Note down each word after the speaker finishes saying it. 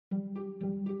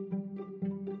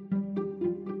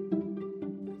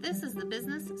This is the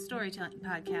Business Storytelling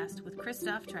Podcast with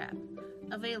Christoph Trappe,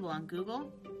 available on Google,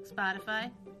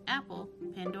 Spotify, Apple,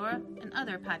 Pandora, and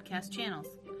other podcast channels.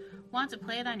 Want to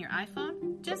play it on your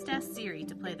iPhone? Just ask Siri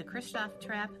to play the Christoph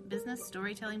Trappe Business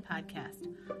Storytelling Podcast,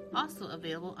 also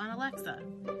available on Alexa.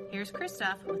 Here's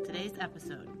Christoph with today's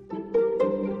episode.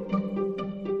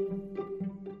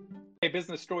 Hey,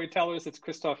 business storytellers, it's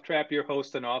Christoph Trappe, your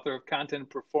host and author of Content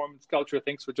Performance Culture.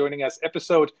 Thanks for joining us.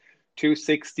 Episode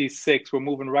 266. We're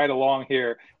moving right along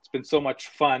here. It's been so much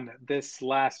fun this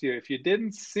last year. If you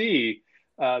didn't see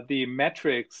the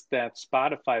metrics that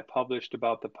Spotify published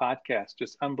about the podcast,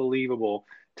 just unbelievable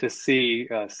to see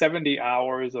 70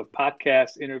 hours of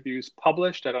podcast interviews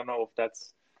published. I don't know if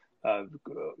that's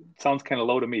sounds kind of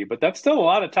low to me, but that's still a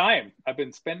lot of time I've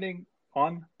been spending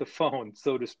on the phone,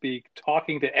 so to speak,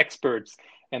 talking to experts.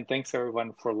 And thanks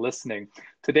everyone for listening.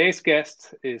 Today's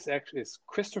guest is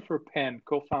Christopher Penn,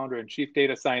 co-founder and chief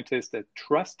data scientist at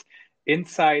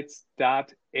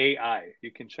TrustInsights.ai.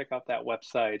 You can check out that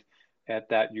website at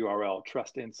that URL,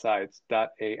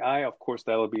 TrustInsights.ai. Of course,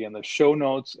 that'll be in the show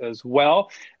notes as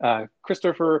well.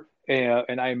 Christopher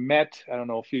and I met, I don't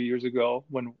know, a few years ago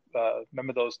when,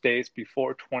 remember those days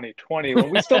before 2020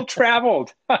 when we still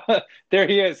traveled. There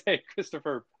he is. Hey,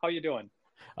 Christopher, how you doing?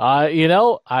 I'm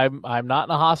not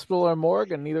in a hospital or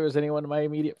morgue, and neither is anyone in my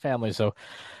immediate family. So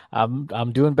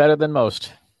I'm doing better than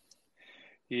most.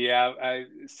 Yeah,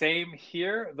 same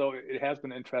here, though it has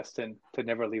been interesting to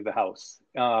never leave the house,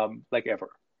 like ever.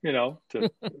 You know,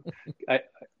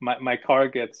 my car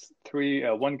gets 3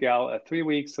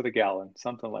 weeks to the gallon,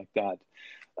 something like that.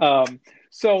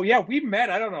 So yeah, we met.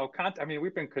 I don't know. I mean,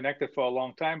 we've been connected for a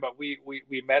long time, but we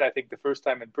met, I think, the first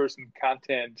time in person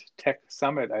Content Tech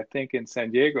Summit, I think, in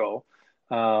San Diego.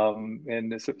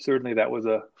 And certainly that was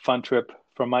a fun trip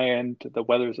from my end. The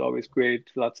weather is always great.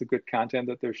 Lots of good content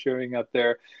that they're sharing out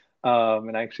there.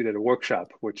 And I actually did a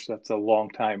workshop, which that's a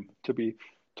long time to be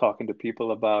talking to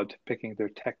people about picking their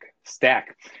tech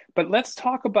stack. But let's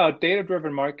talk about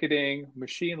data-driven marketing,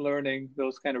 machine learning,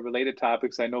 those kind of related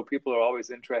topics. I know people are always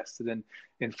interested in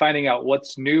finding out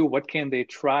what's new, what can they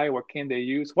try, what can they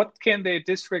use, what can they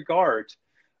disregard.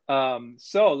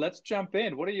 So let's jump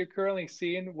in. What are you currently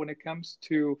seeing when it comes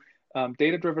to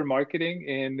data-driven marketing?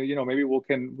 And maybe we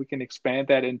can expand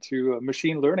that into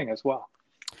machine learning as well.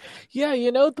 Yeah,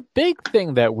 the big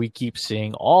thing that we keep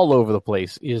seeing all over the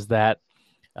place is that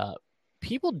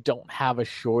people don't have a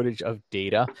shortage of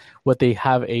data. What they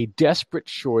have a desperate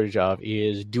shortage of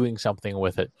is doing something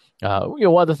with it.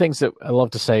 One of the things that I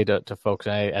love to say to folks,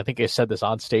 and I think I said this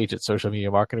on stage at Social Media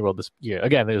Marketing World this year.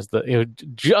 Again, it was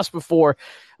just before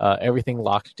everything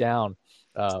locked down.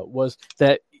 Was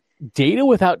that data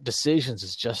without decisions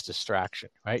is just distraction,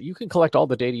 right? You can collect all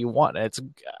the data you want.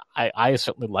 I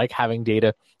certainly like having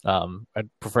data. I'd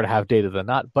prefer to have data than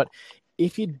not. But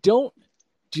if you don't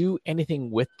do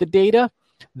anything with the data,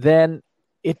 then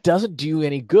it doesn't do you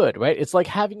any good, right? It's like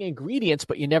having ingredients,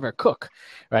 but you never cook,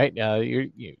 right?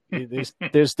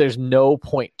 There's no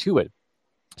point to it.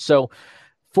 So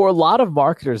for a lot of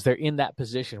marketers, they're in that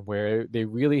position where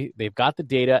they've got the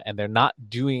data and they're not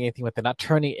doing anything with it. They're not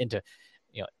turning it into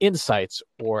insights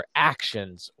or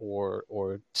actions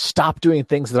or stop doing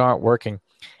things that aren't working.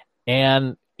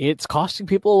 And it's costing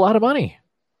people a lot of money.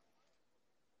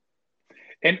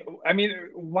 And I mean,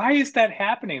 why is that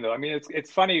happening though? I mean, it's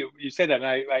funny you say that, and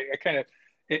I kind of,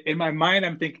 in my mind,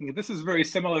 I'm thinking this is very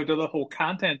similar to the whole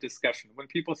content discussion. When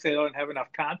people say they don't have enough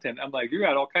content, I'm like, you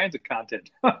got all kinds of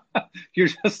content. You're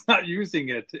just not using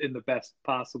it in the best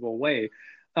possible way.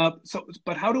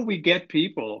 But how do we get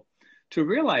people to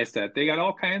realize that they got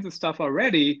all kinds of stuff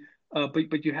already,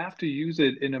 but you have to use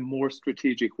it in a more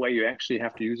strategic way. You actually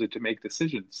have to use it to make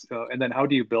decisions. And then how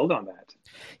do you build on that?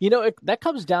 That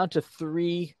comes down to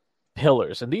 3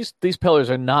 pillars. And these pillars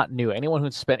are not new. Anyone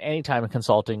who's spent any time in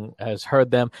consulting has heard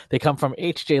them. They come from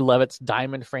H.J. Levitt's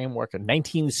Diamond Framework in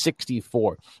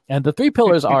 1964. And the 3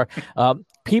 pillars are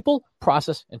people,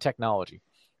 process, and technology,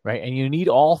 right? And you need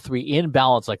all 3 in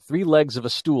balance, like 3 legs of a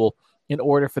stool, in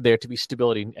order for there to be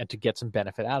stability and to get some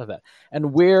benefit out of that.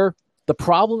 And where the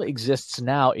problem exists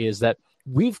now is that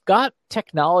we've got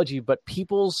technology, but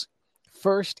people's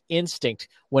first instinct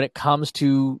when it comes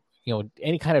to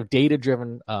any kind of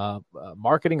data-driven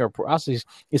marketing or processes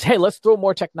is, hey, let's throw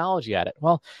more technology at it.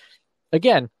 Well,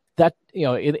 again, that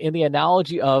in the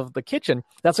analogy of the kitchen,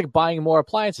 that's like buying more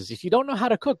appliances. If you don't know how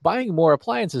to cook, buying more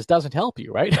appliances doesn't help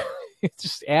you, right? It's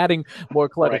just adding more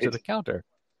clutter to the counter.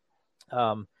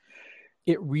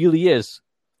 It really is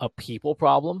a people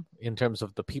problem in terms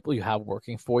of the people you have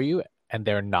working for you and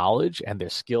their knowledge and their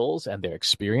skills and their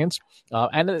experience.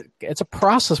 And it's a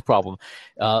process problem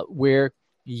where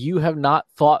you have not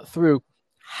thought through,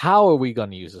 how are we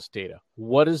going to use this data?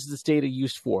 What is this data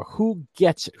used for? Who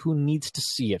gets it? Who needs to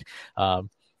see it?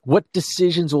 What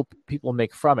decisions will people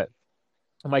make from it?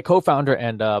 My co-founder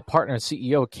and partner and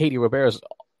CEO, Katie Robert, is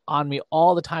on me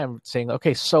all the time saying,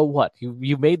 okay, so what?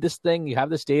 You made this thing, you have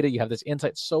this data, you have this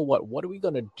insight, so what? What are we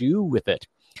going to do with it?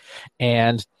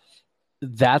 And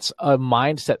that's a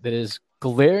mindset that is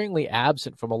glaringly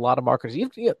absent from a lot of marketers,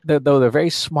 even though they're very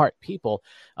smart people.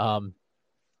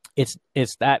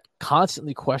 It's that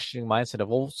constantly questioning mindset of,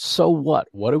 well, so what?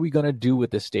 What are we going to do with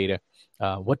this data?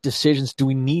 What decisions do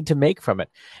we need to make from it?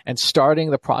 And starting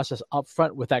the process up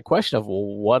front with that question of,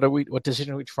 well, what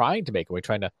decision are we trying to make? Are we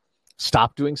trying to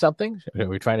stop doing something? Are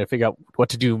we trying to figure out what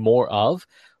to do more of?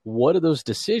 What are those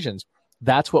decisions?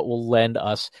 That's what will lend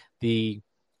us the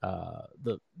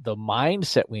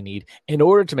mindset we need in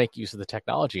order to make use of the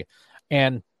technology.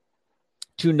 And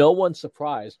to no one's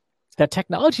surprise, that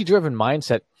technology-driven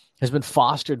mindset has been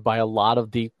fostered by a lot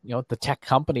of the tech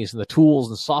companies and the tools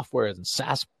and software and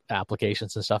SaaS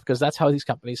applications and stuff, because that's how these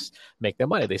companies make their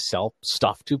money. They sell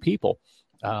stuff to people.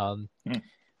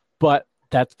 But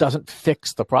that doesn't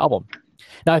fix the problem.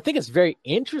 Now, I think it's very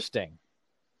interesting.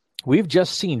 We've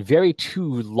just seen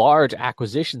two large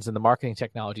acquisitions in the marketing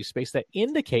technology space that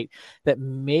indicate that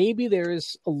maybe there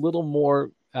is a little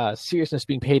more seriousness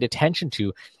being paid attention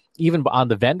to, even on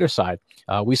the vendor side.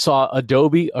 We saw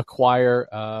Adobe acquire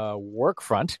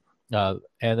Workfront, and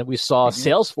then we saw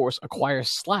Salesforce acquire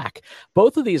Slack.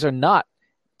 Both of these are not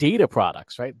data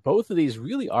products, right? Both of these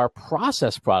really are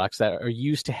process products that are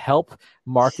used to help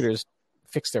marketers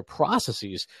fix their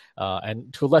processes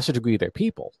and to a lesser degree their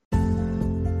people.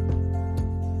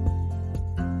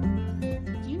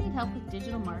 Help with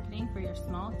digital marketing for your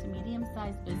small to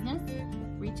medium-sized business?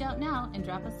 Reach out now and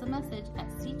drop us a message at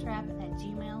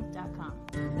ctrappe@gmail.com.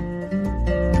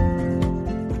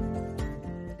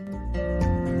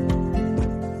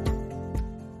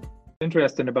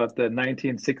 Interesting about the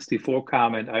 1964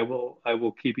 comment. I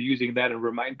will keep using that and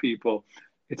remind people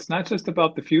it's not just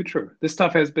about the future. This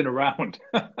stuff has been around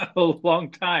a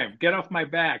long time. Get off my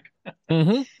back.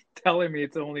 Telling me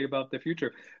it's only about the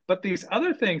future. But these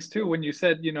other things too, when you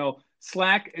said,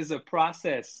 Slack is a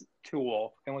process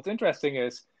tool. And what's interesting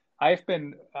is I've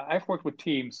worked with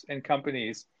teams and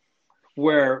companies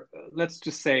where, let's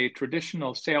just say,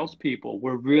 traditional salespeople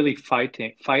were really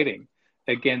fighting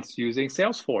against using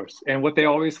Salesforce. And what they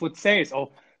always would say is,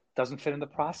 oh, doesn't fit in the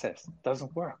process,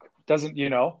 doesn't work, doesn't,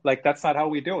 that's not how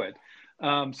we do it.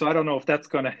 So I don't know if that's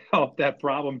going to help that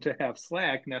problem to have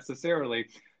Slack necessarily,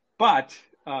 but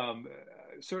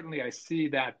certainly I see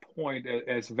that point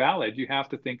as valid. You have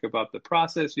to think about the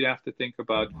process. You have to think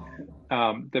about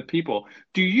the people.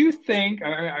 Do you think,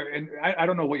 and I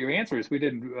don't know what your answer is, we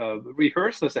didn't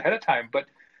rehearse this ahead of time, but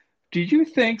do you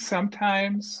think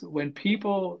sometimes when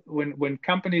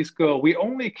companies go, we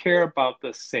only care about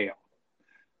the sale,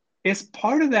 is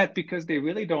part of that because they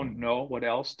really don't know what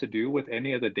else to do with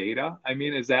any of the data? I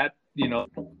mean, is that,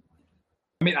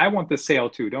 I want the sale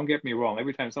too. Don't get me wrong.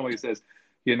 Every time somebody says,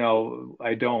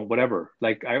 I don't, whatever,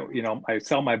 I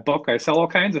sell my book, I sell all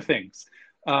kinds of things.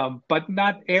 But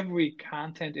not every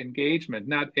content engagement,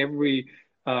 not every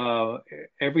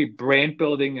brand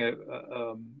building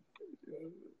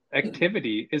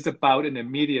activity is about an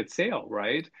immediate sale,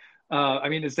 right?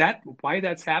 Is that why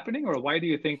that's happening? Or why do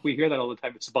you think we hear that all the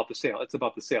time? It's about the sale. It's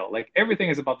about the sale. Like everything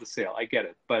is about the sale. I get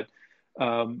it. But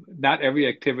not every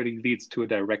activity leads to a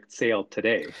direct sale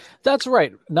today. That's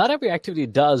right. Not every activity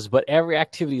does, but every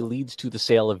activity leads to the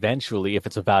sale eventually if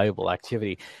it's a valuable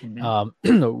activity.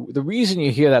 The reason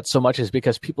you hear that so much is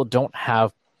because people don't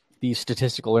have the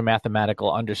statistical or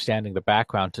mathematical understanding, the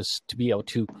background to be able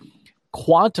to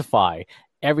quantify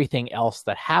everything else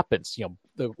that happens.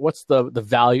 What's the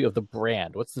value of the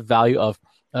brand? What's the value of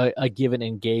a given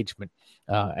engagement?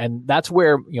 And that's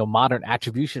where modern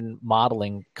attribution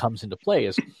modeling comes into play,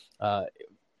 is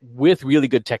with really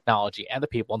good technology and the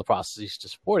people and the processes to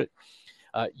support it.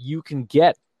 You can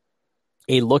get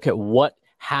a look at what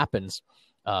happens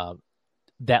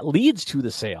that leads to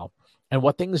the sale and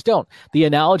what things don't. The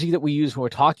analogy that we use when we're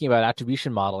talking about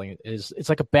attribution modeling is it's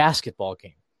like a basketball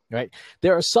game, right?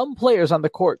 There are some players on the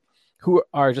court who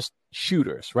are just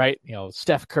shooters, right?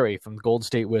 Steph Curry from the Golden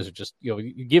State Wizards, just,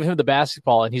 you give him the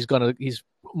basketball and he's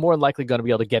more than likely going to be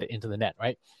able to get it into the net,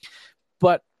 right?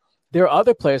 But there are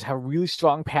other players that have a really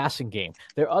strong passing game.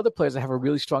 There are other players that have a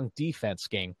really strong defense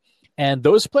game. And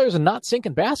those players are not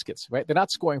sinking baskets, right? They're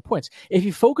not scoring points. If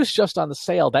you focus just on the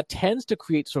sale, that tends to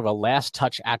create sort of a last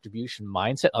touch attribution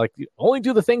mindset. Like, you only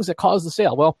do the things that cause the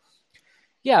sale. Well,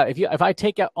 yeah, if I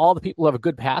take out all the people who have a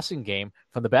good passing game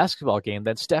from the basketball game,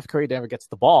 then Steph Curry never gets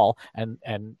the ball, and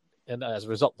as a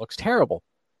result looks terrible.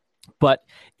 But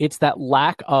it's that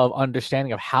lack of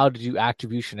understanding of how to do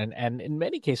attribution, and in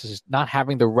many cases not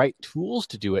having the right tools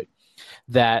to do it,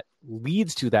 that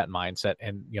leads to that mindset.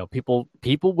 And people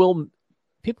will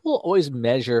always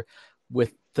measure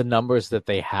with the numbers that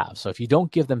they have. So if you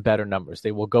don't give them better numbers,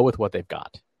 they will go with what they've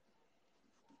got.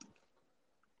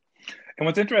 And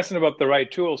what's interesting about the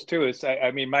right tools too is, I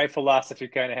mean, my philosophy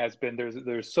kind of has been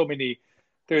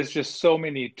there's just so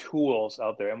many tools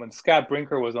out there. And when Scott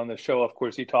Brinker was on the show, of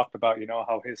course, he talked about,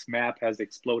 how his map has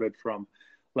exploded from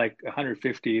like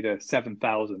 150 to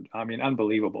 7,000. I mean,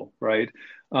 unbelievable, right?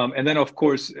 And then, of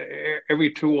course,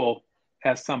 every tool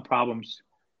has some problems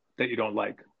that you don't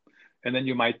like. And then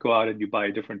you might go out and you buy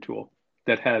a different tool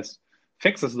that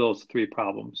fixes those 3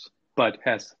 problems, but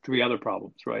has 3 other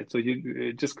problems, right? So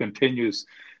it just continues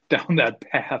down that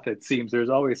path. It seems there's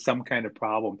always some kind of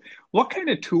problem. What kind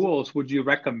of tools would you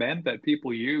recommend that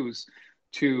people use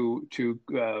to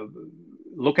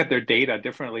look at their data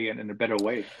differently and in a better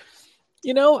way?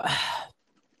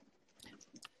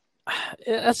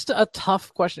 That's a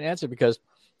tough question to answer, because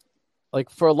like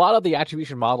for a lot of the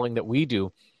attribution modeling that we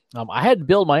do, I had to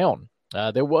build my own.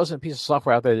 There wasn't a piece of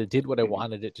software out there that did what I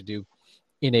wanted it to do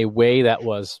in a way that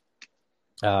was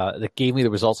that gave me the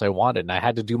results I wanted. And I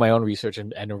had to do my own research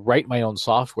and write my own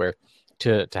software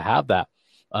to have that.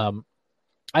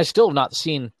 I still have not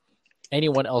seen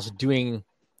anyone else doing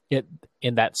it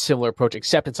in that similar approach,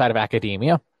 except inside of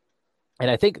academia.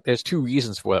 And I think there's 2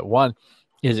 reasons for it. One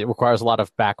is it requires a lot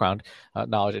of background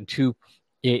knowledge, and 2,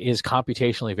 it is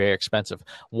computationally very expensive.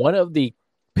 One of the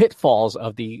pitfalls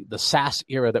of the SaaS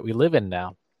era that we live in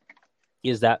now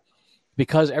is that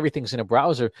because everything's in a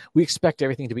browser, we expect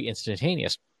everything to be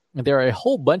instantaneous. And there are a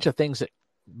whole bunch of things that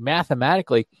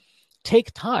mathematically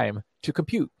take time to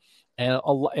compute. And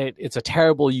it's a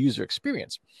terrible user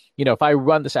experience. If I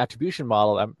run this attribution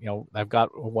model, I've got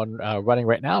one running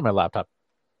right now on my laptop.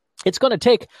 This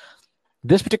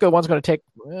particular one's going to take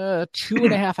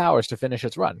 2.5 hours to finish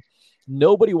its run.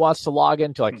 Nobody wants to log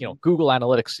into Google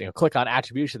Analytics, click on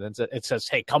attribution, and it says,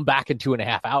 hey, come back in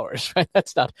 2.5 hours, right?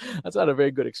 That's not a very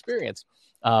good experience.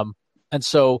 And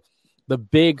so the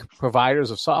big providers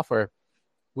of software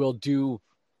will do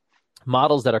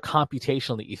models that are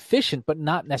computationally efficient, but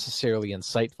not necessarily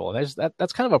insightful. And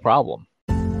that's kind of a problem.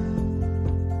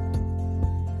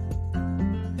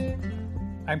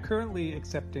 I'm currently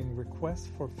accepting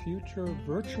requests for future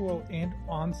virtual and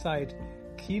on-site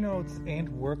keynotes and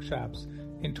workshops.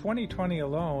 In 2020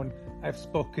 alone, I've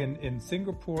spoken in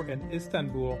Singapore and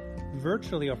Istanbul,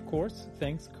 virtually, of course,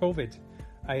 thanks COVID.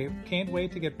 I can't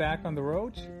wait to get back on the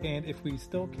road, and if we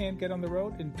still can't get on the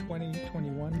road in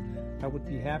 2021, I would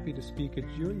be happy to speak at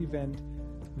your event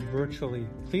virtually.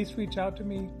 Please reach out to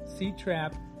me,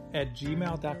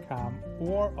 ctrapp@gmail.com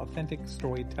or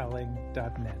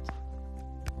authenticstorytelling.net.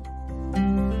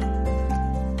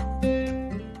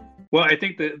 Well, I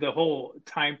think the whole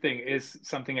time thing is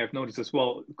something I've noticed as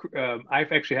well.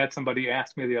 I've actually had somebody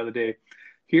ask me the other day,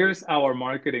 here's our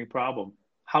marketing problem.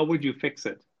 How would you fix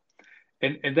it?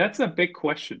 And that's a big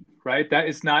question, right? That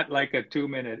is not like a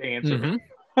 2-minute answer. Mm-hmm.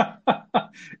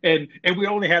 and we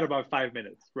only had about 5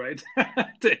 minutes, right,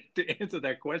 to answer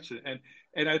that question.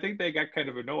 And I think they got kind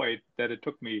of annoyed that it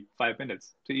took me 5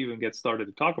 minutes to even get started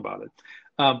to talk about it.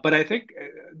 But I think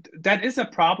that is a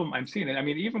problem I'm seeing. And I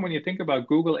mean, even when you think about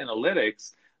Google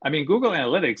Analytics, Google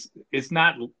Analytics is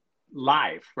not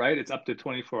live, right? It's up to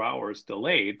 24 hours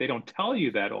delayed. They don't tell you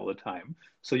that all the time.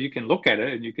 So you can look at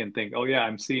it and you can think, oh yeah,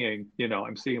 I'm seeing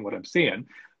what I'm seeing.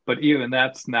 But even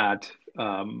that's not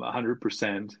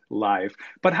 100% live.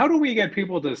 But how do we get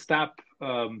people to stop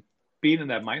being in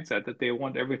that mindset that they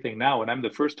want everything now? And I'm the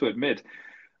first to admit,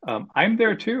 I'm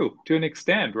there too, to an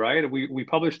extent, right? We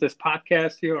publish this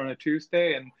podcast here on a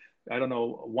Tuesday, and I don't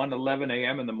know, 1:11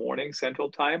 a.m. in the morning Central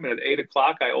Time, and at 8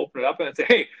 o'clock I open it up and I say,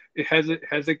 hey, has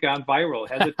it gone viral?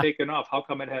 Has it taken off? How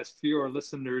come it has fewer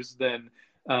listeners than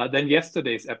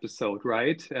yesterday's episode,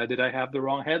 right? Did I have the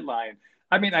wrong headline?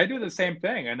 I do the same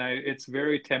thing, and it's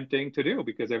very tempting to do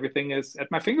because everything is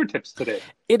at my fingertips today.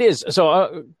 It is.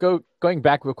 So going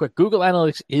back real quick, Google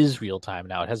Analytics is real time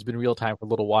now. It has been real time for a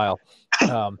little while.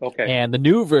 Okay. And the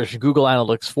new version, Google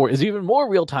Analytics 4, is even more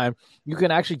real time. You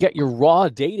can actually get your raw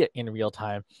data in real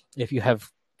time if you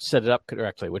have set it up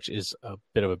correctly, which is a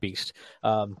bit of a beast.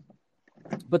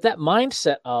 But that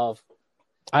mindset of,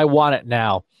 I want it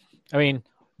now. We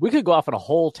could go off on a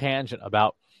whole tangent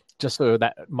about just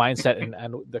that mindset and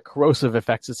the corrosive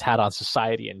effects it's had on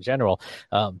society in general.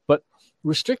 But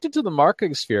restricted to the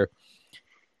marketing sphere,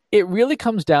 it really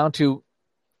comes down to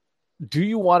do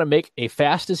you want to make a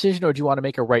fast decision or do you want to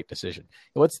make a right decision?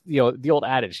 What's the old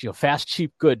adage, fast,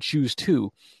 cheap, good, choose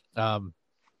two.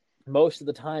 Most of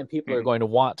the time people are going to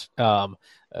want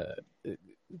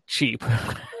cheap.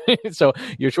 So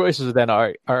your choices then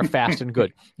are fast and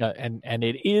good. And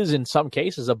it is in some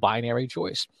cases a binary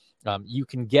choice. You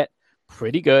can get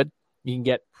pretty good, you can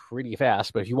get pretty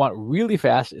fast, but if you want really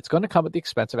fast, it's going to come at the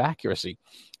expense of accuracy.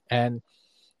 And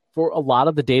for a lot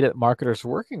of the data that marketers are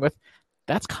working with,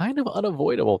 that's kind of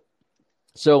unavoidable.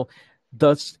 So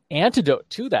the antidote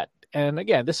to that, and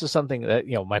again, this is something that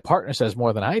my partner says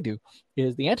more than I do,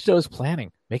 is the antidote is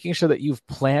planning, making sure that you've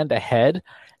planned ahead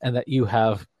and that you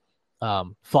have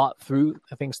thought through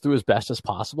things through as best as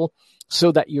possible,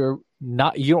 so that you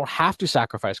don't have to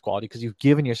sacrifice quality because you've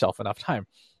given yourself enough time.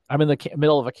 I'm in the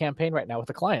middle of a campaign right now with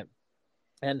a client,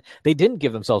 and they didn't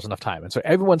give themselves enough time, and so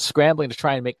everyone's scrambling to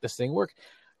try and make this thing work,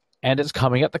 and it's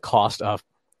coming at the cost of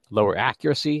lower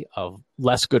accuracy, of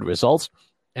less good results.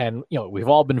 And we've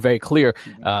all been very clear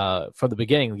from the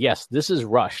beginning. Yes, this is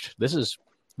rushed. This is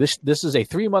a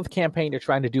 3-month campaign you're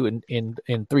trying to do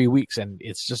in 3 weeks, and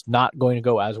it's just not going to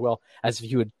go as well as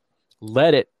if you had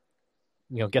let it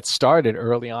get started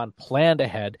early on, planned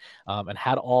ahead, and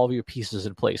had all of your pieces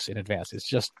in place in advance. It's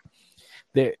just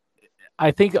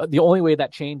I think the only way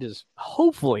that changes,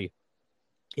 hopefully,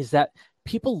 is that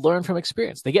people learn from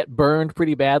experience. They get burned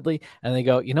pretty badly, and they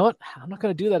go, you know what? I'm not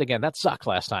going to do that again. That sucked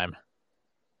last time.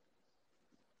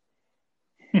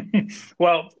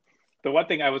 Well, the one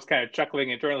thing I was kind of chuckling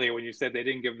internally when you said they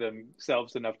didn't give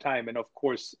themselves enough time, and of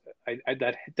course,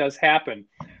 that does happen.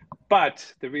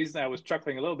 But the reason I was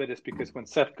chuckling a little bit is because when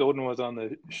Seth Godin was on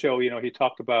the show, he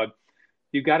talked about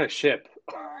you got to ship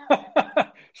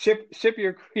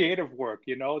your creative work.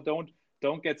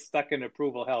 Don't get stuck in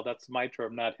approval hell. That's my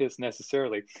term, not his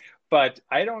necessarily. But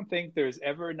I don't think there's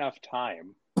ever enough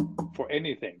time for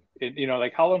anything.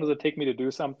 Like, how long does it take me to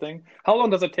do something? How long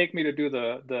does it take me to do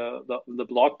the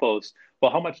blog post?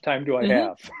 Well, how much time do I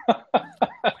have?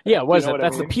 Yeah,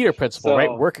 that's the Peter principle,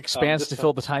 right? Work expands to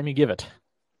fill the time you give it.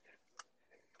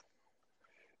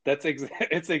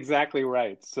 It's exactly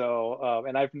right. So,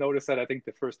 and I've noticed that, I think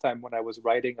the first time when I was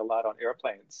writing a lot on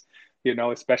airplanes,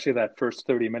 especially that first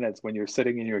 30 minutes when you're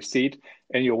sitting in your seat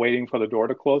and you're waiting for the door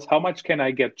to close, how much can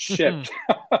I get shipped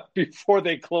before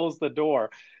they close the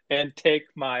door and take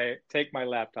my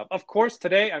laptop? Of course,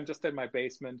 today I'm just in my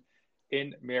basement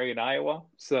in Marion, Iowa.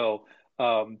 So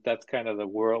that's kind of the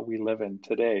world we live in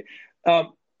today.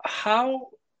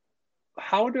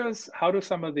 How do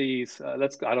some of these, I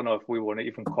don't know if we want to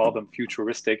even call them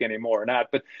futuristic anymore or not,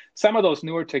 but some of those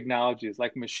newer technologies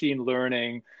like machine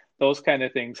learning, those kind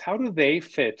of things, how do they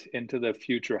fit into the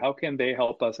future? How can they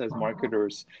help us as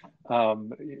marketers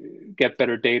get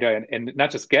better data and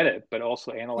not just get it, but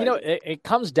also analyze it? It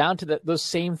comes down to those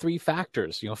same 3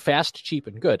 factors, fast, cheap,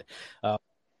 and good.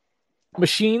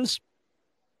 Machines,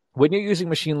 when you're using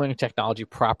machine learning technology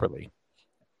properly,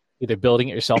 either building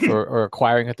it yourself or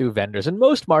acquiring it through vendors. And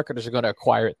most marketers are going to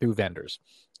acquire it through vendors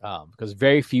because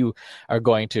very few are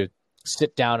going to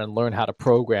sit down and learn how to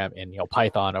program in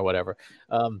Python or whatever.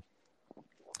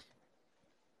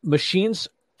 Machines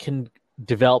can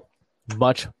develop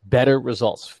much better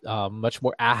results, much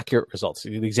more accurate results.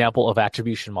 The example of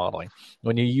attribution modeling,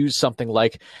 when you use something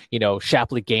like,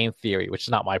 Shapley game theory, which is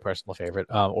not my personal favorite,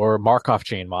 or Markov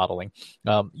chain modeling,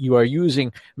 you are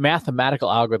using mathematical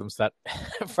algorithms that,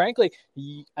 frankly,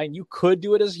 you could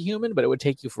do it as a human, but it would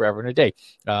take you forever and a day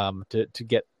to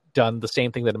get done the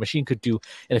same thing that a machine could do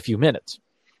in a few minutes,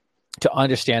 to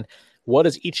understand what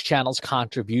is each channel's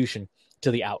contribution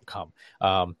to the outcome.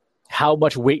 How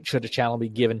much weight should a channel be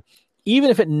given,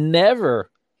 even if it never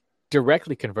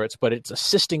directly converts, but it's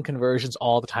assisting conversions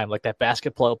all the time, like that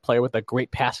basketball player with a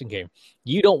great passing game.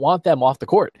 You don't want them off the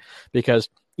court, because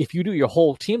if you do, your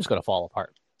whole team's going to fall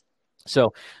apart.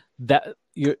 So that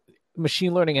your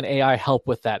machine learning and AI help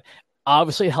with that.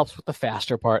 Obviously, it helps with the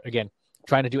faster part. Again,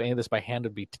 trying to do any of this by hand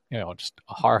would be, just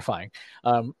horrifying.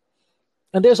 And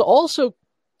there's also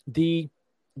the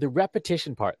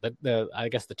repetition part, I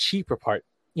guess the cheaper part,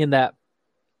 in that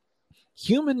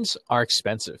humans are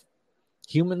expensive.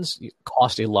 Humans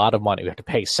cost a lot of money. We have to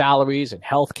pay salaries and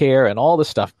healthcare and all this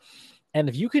stuff. And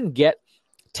if you can get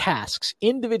tasks,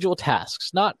 individual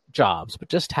tasks, not jobs, but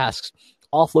just tasks,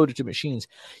 offloaded to machines,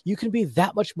 you can be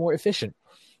that much more efficient.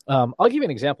 I'll give you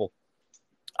an example.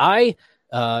 I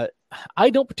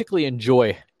don't particularly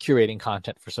enjoy curating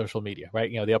content for social media, right?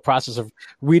 The process of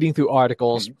reading through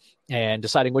articles and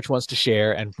deciding which ones to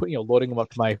share and loading them up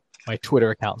to my Twitter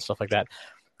account and stuff like that.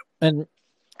 And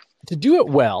to do it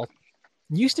well,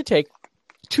 it used to take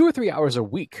 2 or 3 hours a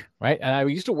week, right? And I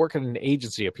used to work in an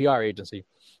agency, a PR agency,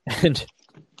 And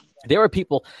there are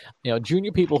people,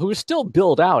 junior people who are still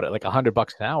billed out at like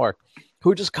 $100 an hour, who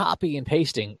are just copying and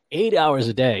pasting 8 hours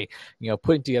a day,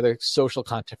 putting together social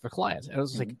content for clients. And it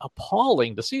was like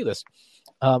appalling to see this.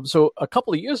 So a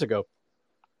couple of years ago,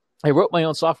 I wrote my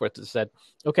own software that said,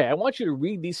 okay, I want you to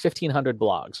read these 1,500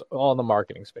 blogs, all in the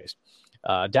marketing space.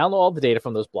 Download all the data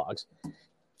from those blogs.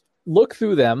 Look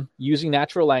through them using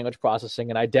natural language processing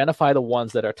and identify the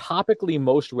ones that are topically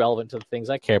most relevant to the things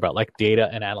I care about, like data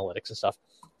and analytics and stuff.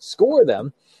 Score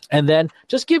them, and then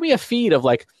just give me a feed of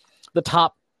like the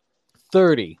top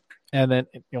 30. And then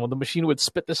the machine would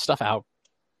spit this stuff out.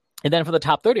 And then for the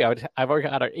top 30, I've already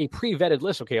got a pre-vetted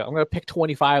list. Okay, I'm going to pick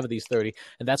 25 of these 30,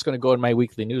 and that's going to go in my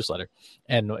weekly newsletter.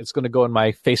 And it's going to go in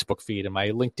my Facebook feed and my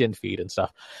LinkedIn feed and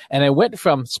stuff. And I went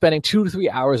from spending 2 to 3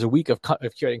 hours a week of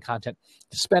curating content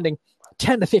to spending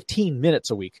 10 to 15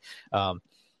 minutes a week.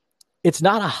 It's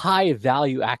not a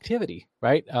high-value activity,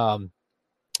 right?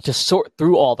 To sort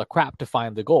through all the crap to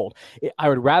find the gold. I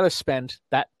would rather spend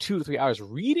that 2 to 3 hours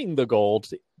reading the gold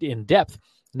in depth,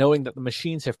 knowing that the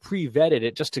machines have pre-vetted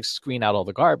it just to screen out all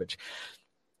the garbage.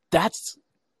 That's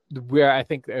where I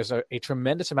think there's a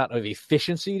tremendous amount of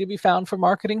efficiency to be found for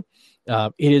marketing.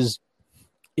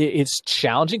 It's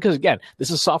challenging because, again, this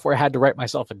is software I had to write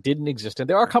myself. It didn't exist. And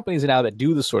there are companies now that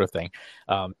do this sort of thing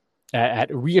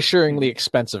at reassuringly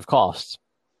expensive costs.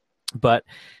 But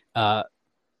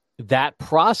that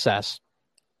process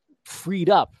freed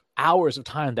up hours of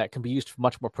time that can be used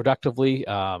much more productively,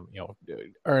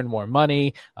 earn more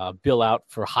money, bill out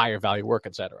for higher value work,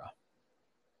 etc.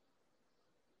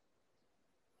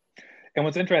 And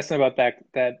what's interesting about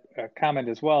that comment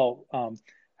as well,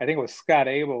 I think it was Scott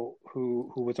Abel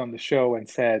who was on the show and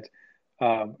said,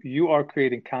 "You are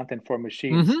creating content for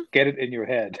machines. Mm-hmm. Get it in your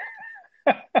head."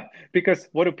 Because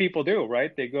what do people do,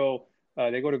 right? They go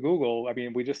to Google. I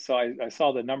mean, I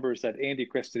saw the numbers that Andy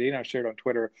Cristodino shared on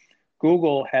Twitter.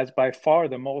 Google has by far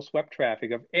the most web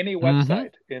traffic of any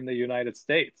website in the United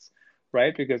States,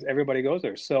 right? Because everybody goes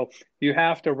there. So you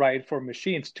have to write for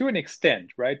machines to an extent,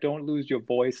 right? Don't lose your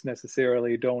voice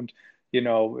necessarily. Don't,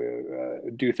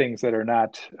 do things that are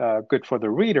not good for the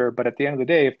reader. But at the end of the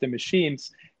day, if the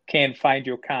machines can't find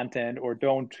your content or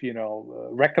don't,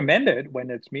 recommend it when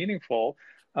it's meaningful,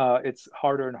 it's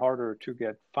harder and harder to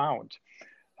get found.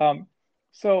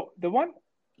 So the one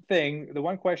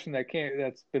question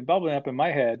that's been bubbling up in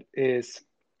my head is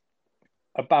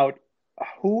about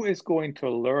who is going to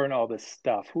learn all this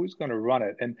stuff, who's going to run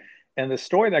it. And the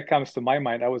story that comes to my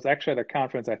mind, I was actually at a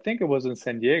conference, I think it was in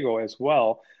San Diego as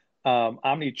well,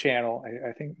 Omnichannel,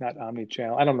 I think not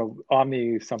Omnichannel, I don't know,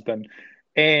 Omni something.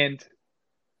 And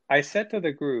I said to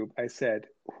the group, I said,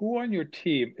 who on your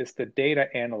team is the data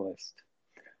analyst?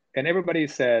 And everybody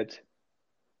said,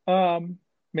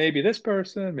 maybe this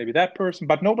person, maybe that person,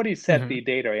 but nobody said the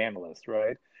data analyst,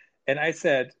 right? And I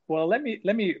said, well, let me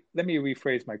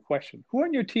rephrase my question. Who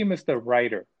on your team is the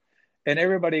writer? And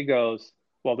everybody goes,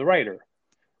 well, the writer.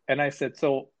 And I said,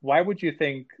 so why would you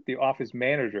think the office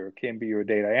manager can be your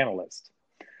data analyst?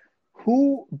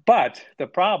 But the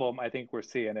problem I think we're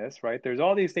seeing is, right, there's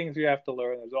all these things we have to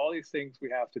learn. There's all these things we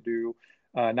have to do.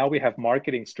 Now we have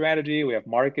marketing strategy, we have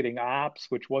marketing ops,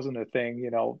 which wasn't a thing,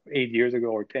 8 years ago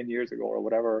or 10 years ago or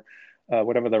whatever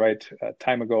the right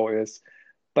time ago is.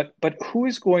 But who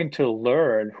is going to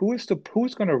learn? Who's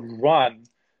going to run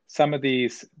some of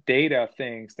these data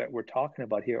things that we're talking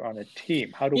about here on a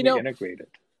team? How do we integrate it?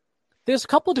 There's a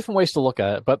couple of different ways to look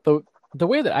at it, but the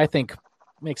way that I think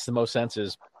makes the most sense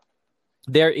is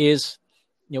there is.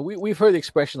 We've heard the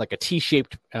expression like a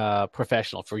T-shaped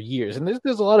professional for years, and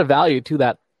there's a lot of value to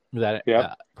that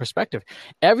perspective.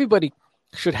 Everybody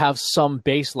should have some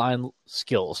baseline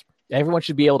skills. Everyone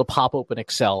should be able to pop open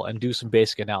Excel and do some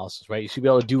basic analysis, right? You should be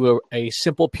able to do a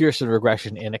simple Pearson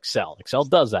regression in Excel. Excel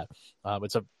does that.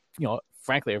 It's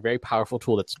frankly, a very powerful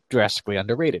tool that's drastically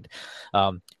underrated.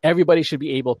 Everybody should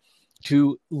be able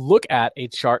to look at a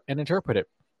chart and interpret it.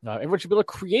 Everyone should be able to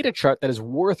create a chart that is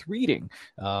worth reading.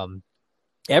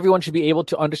 Everyone should be able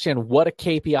to understand what a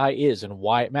KPI is and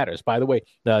why it matters. By the way,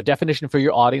 the definition for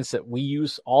your audience that we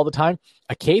use all the time,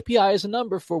 a KPI is a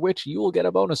number for which you will get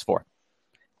a bonus for.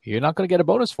 You're not going to get a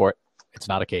bonus for it. It's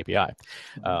not a KPI.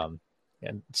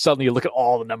 And suddenly you look at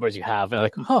all the numbers you have and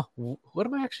like, what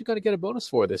am I actually going to get a bonus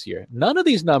for this year? None of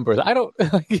these numbers. I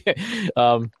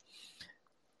don't.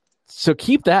 So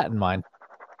keep that in mind.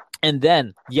 And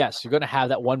then, yes, you're going to have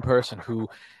that one person who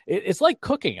it's like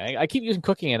cooking. I keep using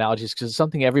cooking analogies because it's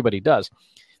something everybody does.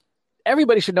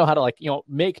 Everybody should know how to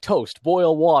make toast,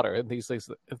 boil water, and things like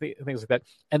that.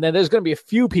 And then there's going to be a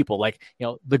few people like,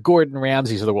 the Gordon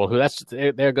Ramsays of the world who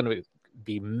they're going to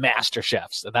be master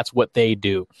chefs, and that's what they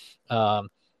do.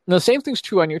 And the same thing's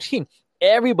true on your team.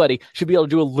 Everybody should be able to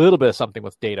do a little bit of something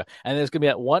with data. And there's going to be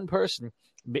that one person,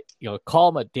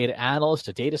 call them a data analyst,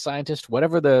 a data scientist,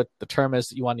 whatever the term is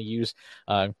that you want to use.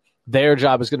 Their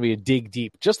job is going to be to dig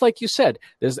deep. Just like you said,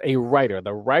 there's a writer.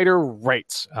 The writer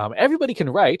writes. Everybody can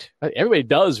write. Everybody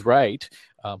does write.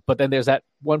 But then there's that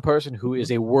one person who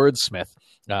is a wordsmith,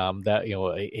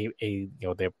 the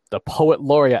poet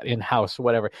laureate in house or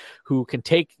whatever, who can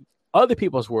take other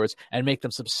people's words and make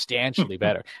them substantially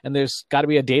better. And there's got to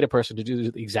be a data person to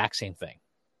do the exact same thing.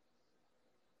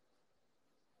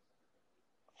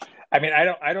 I mean,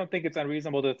 I don't think it's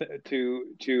unreasonable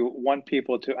to want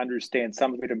people to understand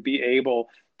some of it and be able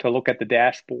to look at the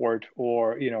dashboard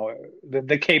or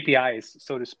the KPIs,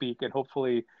 so to speak, and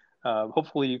hopefully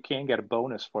you can get a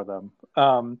bonus for them.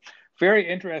 Very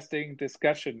interesting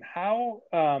discussion. How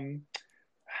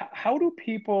do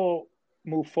people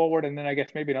move forward? And then I guess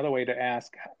maybe another way to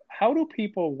ask, how do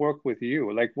people work with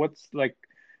you? Like, what's like,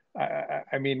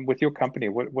 I mean, with your company,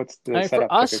 what's the setup?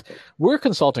 For us, we're a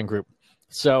consulting group.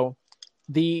 So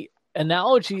the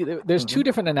analogy, there's two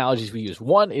different analogies we use.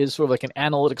 One is sort of like an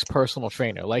analytics personal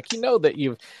trainer. Like, that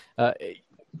you've,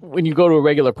 when you go to a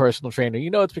regular personal trainer,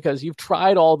 it's because you've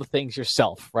tried all the things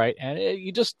yourself, right? And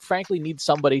you just frankly need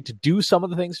somebody to do some of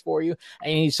the things for you,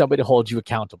 and you need somebody to hold you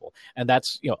accountable. And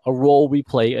that's, a role we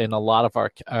play in a lot of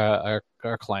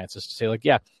our clients, is to say, like,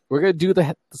 yeah, we're going to do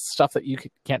the stuff that you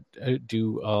can't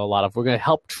do a lot of. We're going to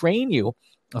help train you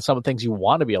on some of the things you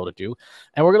want to be able to do,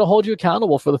 and we're going to hold you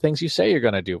accountable for the things you say you're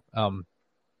going to do.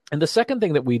 And the second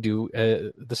thing that we do,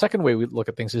 the second way we look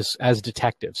at things is as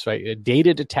detectives, right?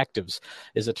 Data detectives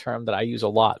is a term that I use a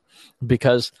lot,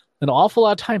 because an awful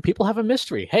lot of time people have a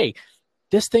mystery. Hey,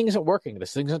 this thing isn't working.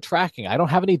 This thing isn't tracking. I don't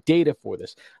have any data for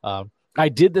this. I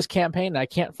did this campaign and I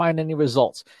can't find any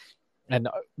results. And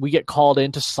we get called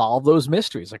in to solve those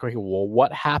mysteries. Like, okay, well,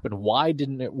 what happened? Why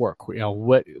didn't it work?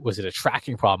 What was it? A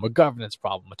tracking problem, a governance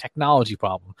problem, a technology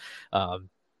problem?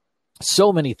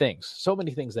 So many things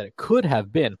that it could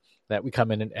have been, that we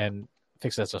come in and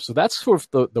fix that stuff. So that's sort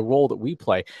of the role that we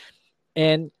play.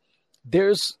 And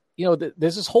there's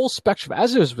this whole spectrum,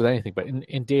 as there is with anything, but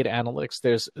in data analytics,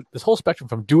 there's this whole spectrum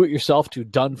from do it yourself to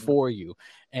done for you.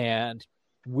 And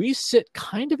we sit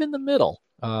kind of in the middle.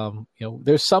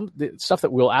 There's some stuff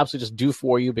that we'll absolutely just do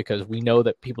for you because we know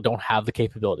that people don't have the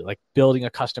capability, like building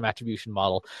a custom attribution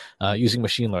model using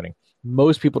machine learning.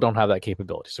 Most people don't have that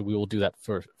capability, so we will do that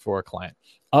for a client.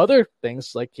 Other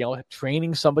things like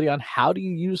training somebody on how do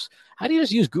you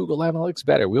just use Google Analytics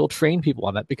better. We'll train people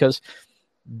on that because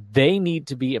they need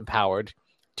to be empowered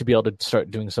to be able to start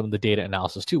doing some of the data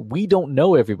analysis too. We don't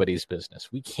know everybody's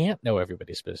business. We can't know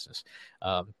everybody's business.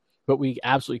 But we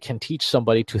absolutely can teach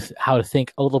somebody how to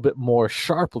think a little bit more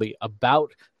sharply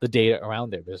about the data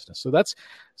around their business. So that's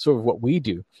sort of what we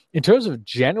do. In terms of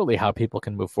generally how people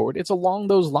can move forward, it's along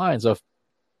those lines of,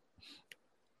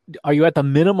 are you at the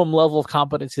minimum level of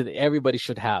competency that everybody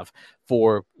should have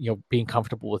for being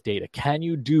comfortable with data? Can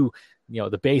you do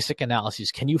the basic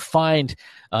analyses? Can you find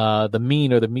the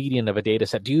mean or the median of a data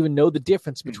set? Do you even know the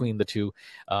difference between the two,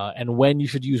 and when you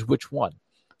should use which one?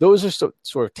 Those are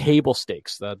sort of table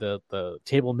stakes, the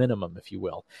table minimum, if you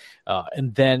will.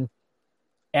 And then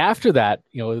after that,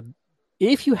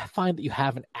 if you find that you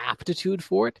have an aptitude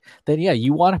for it, then yeah,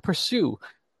 you want to pursue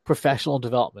professional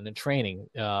development and training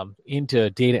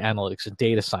into data analytics and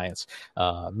data science,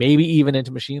 maybe even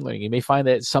into machine learning. You may find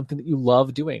that it's something that you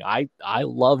love doing. I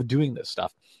love doing this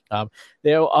stuff.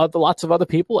 There are lots of other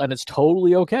people, and it's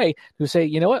totally okay, who say,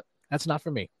 you know what, that's not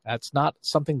for me. That's not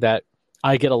something that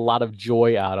I get a lot of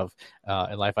joy out of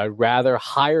in life. I'd rather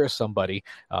hire somebody,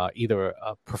 either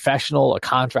a professional, a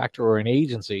contractor, or an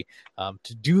agency,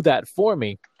 to do that for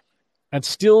me, and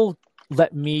still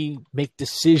let me make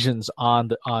decisions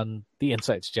on the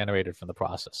insights generated from the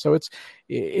process. So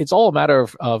it's all a matter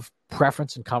of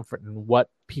preference and comfort and what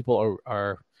people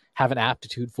have an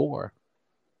aptitude for.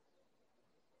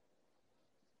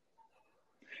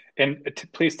 And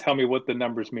please tell me what the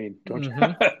numbers mean. Don't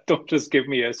don't just give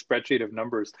me a spreadsheet of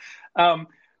numbers.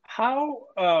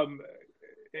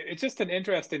 It's just an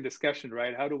interesting discussion,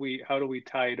 right? How do we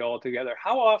tie it all together?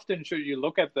 How often should you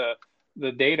look at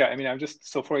the data? I mean,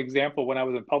 for example, when I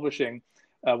was in publishing,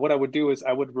 what I would do is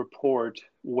I would report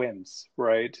wins,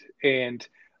 right? And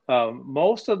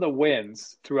most of the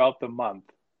wins throughout the month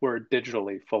were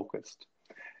digitally focused.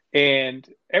 And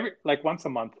once a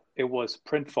month, it was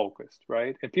print focused,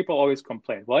 right? And people always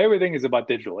complain, well, everything is about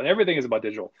digital and everything is about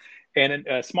digital. And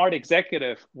a smart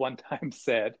executive one time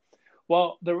said,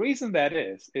 well, the reason that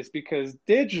is because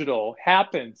digital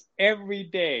happens every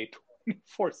day,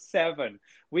 24/7.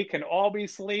 We can all be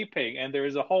sleeping, and there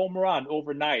is a home run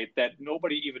overnight that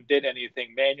nobody even did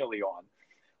anything manually on.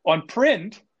 On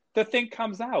print, the thing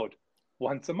comes out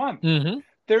once a month. Mm-hmm.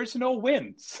 There's no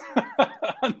wins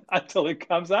until it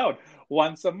comes out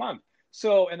once a month.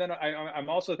 So, and then I'm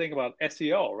also thinking about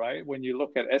SEO, right? When you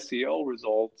look at SEO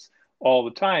results all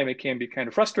the time, it can be kind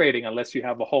of frustrating unless you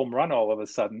have a home run all of a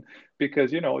sudden,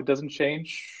 because, it doesn't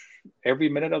change every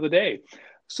minute of the day.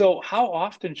 So how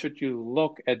often should you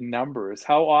look at numbers?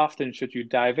 How often should you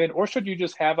dive in? Or should you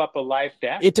just have up a live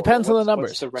dashboard? It depends on the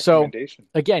numbers. What's the recommendation?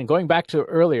 So again, going back to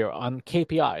earlier on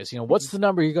KPIs, what's the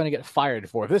number you're going to get fired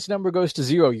for? If this number goes to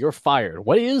 0, you're fired.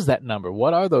 What is that number?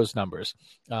 What are those numbers?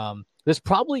 There's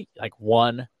probably like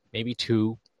 1, maybe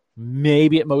 2,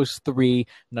 maybe at most 3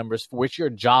 numbers for which your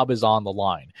job is on the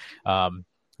line.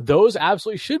 Those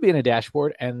absolutely should be in a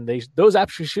dashboard, and those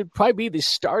actually should probably be the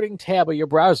starting tab of your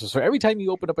browser. So every time you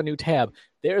open up a new tab,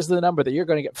 there's the number that you're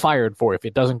going to get fired for if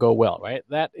it doesn't go well, right?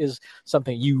 That is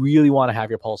something you really want to have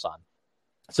your pulse on,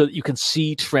 so that you can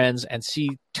see trends and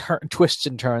see twists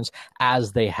and turns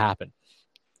as they happen.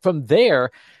 From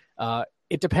there,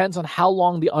 it depends on how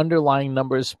long the underlying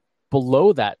numbers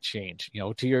below that change.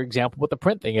 To your example with the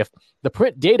print thing, if the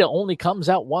print data only comes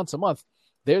out once a month,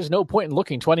 there's no point in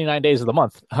looking 29 days of the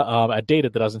month at data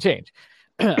that doesn't change.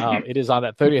 It is on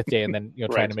that 30th day, and then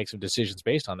trying to make some decisions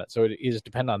based on that. So it is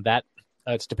dependent on that.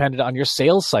 It's dependent on your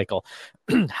sales cycle.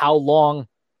 How long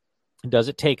does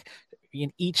it take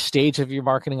in each stage of your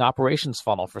marketing operations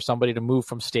funnel for somebody to move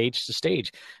from stage to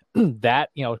stage? That,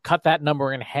 cut that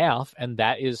number in half, and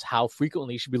that is how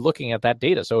frequently you should be looking at that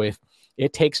data. So if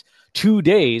it takes 2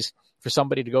 days for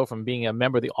somebody to go from being a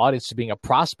member of the audience to being a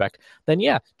prospect, then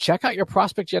check out your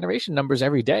prospect generation numbers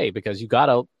every day, because you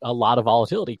got a lot of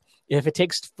volatility. If it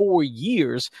takes 4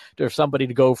 years for somebody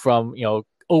to go from,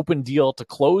 open deal to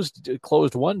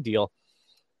closed one deal,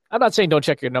 I'm not saying don't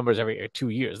check your numbers every 2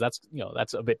 years. That's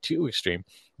a bit too extreme,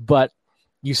 but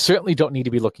you certainly don't need to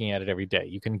be looking at it every day.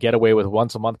 You can get away with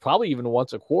once a month, probably even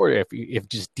once a quarter if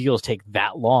just deals take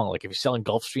that long. Like if you're selling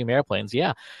Gulfstream airplanes,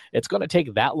 it's going to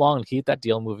take that long to keep that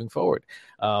deal moving forward.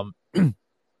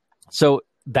 So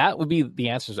that would be the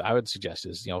answers I would suggest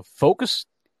is, focus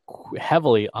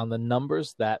heavily on the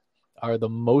numbers that are the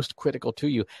most critical to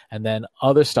you, and then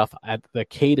other stuff at the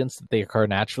cadence that they occur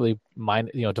naturally,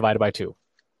 divided by 2.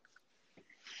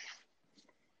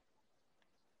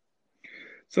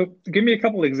 So give me a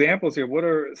couple examples here. What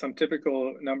are some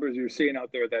typical numbers you're seeing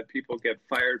out there that people get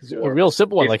fired for? A real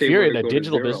simple one, like if you're in a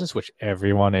digital business, which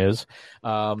everyone is,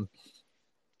 and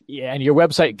your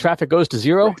website traffic goes to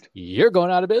 0, right, you're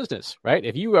going out of business, right?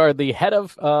 If you are the head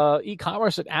of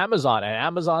e-commerce at Amazon and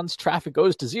Amazon's traffic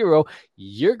goes to 0,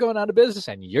 you're going out of business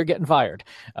and you're getting fired.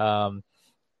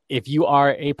 If you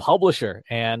are a publisher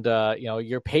and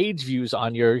your page views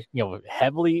on your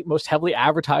most heavily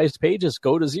advertised pages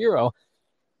go to 0,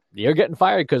 you're getting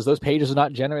fired because those pages are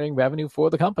not generating revenue for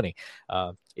the company.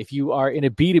 If you are in a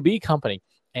B2B company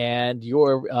and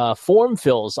your form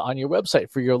fills on your website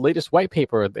for your latest white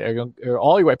paper, or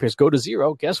all your white papers go to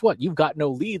 0, guess what? You've got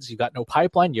no leads, you've got no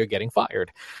pipeline, you're getting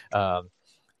fired.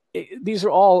 These are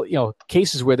all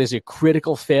cases where there's a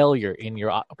critical failure in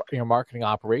your marketing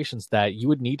operations that you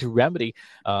would need to remedy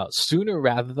sooner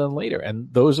rather than later. And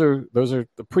those are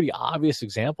the pretty obvious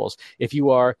examples. If you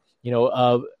are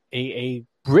a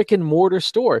brick and mortar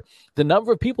store, the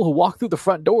number of people who walk through the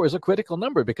front door is a critical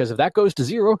number, because if that goes to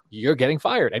 0, you're getting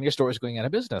fired and your store is going out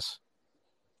of business.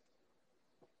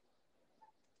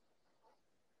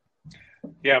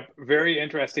 Yeah, very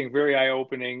interesting, very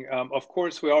eye-opening. Of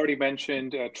course, we already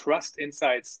mentioned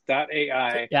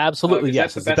TrustInsights.ai. Yeah, absolutely,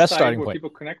 yes. It's the best starting point. Where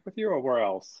people connect with you, or where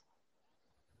else?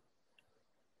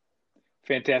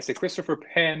 Fantastic. Christopher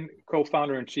Penn,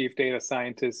 co-founder and chief data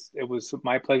scientist. It was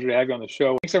my pleasure to have you on the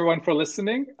show. Thanks, everyone, for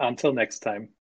listening. Until next time.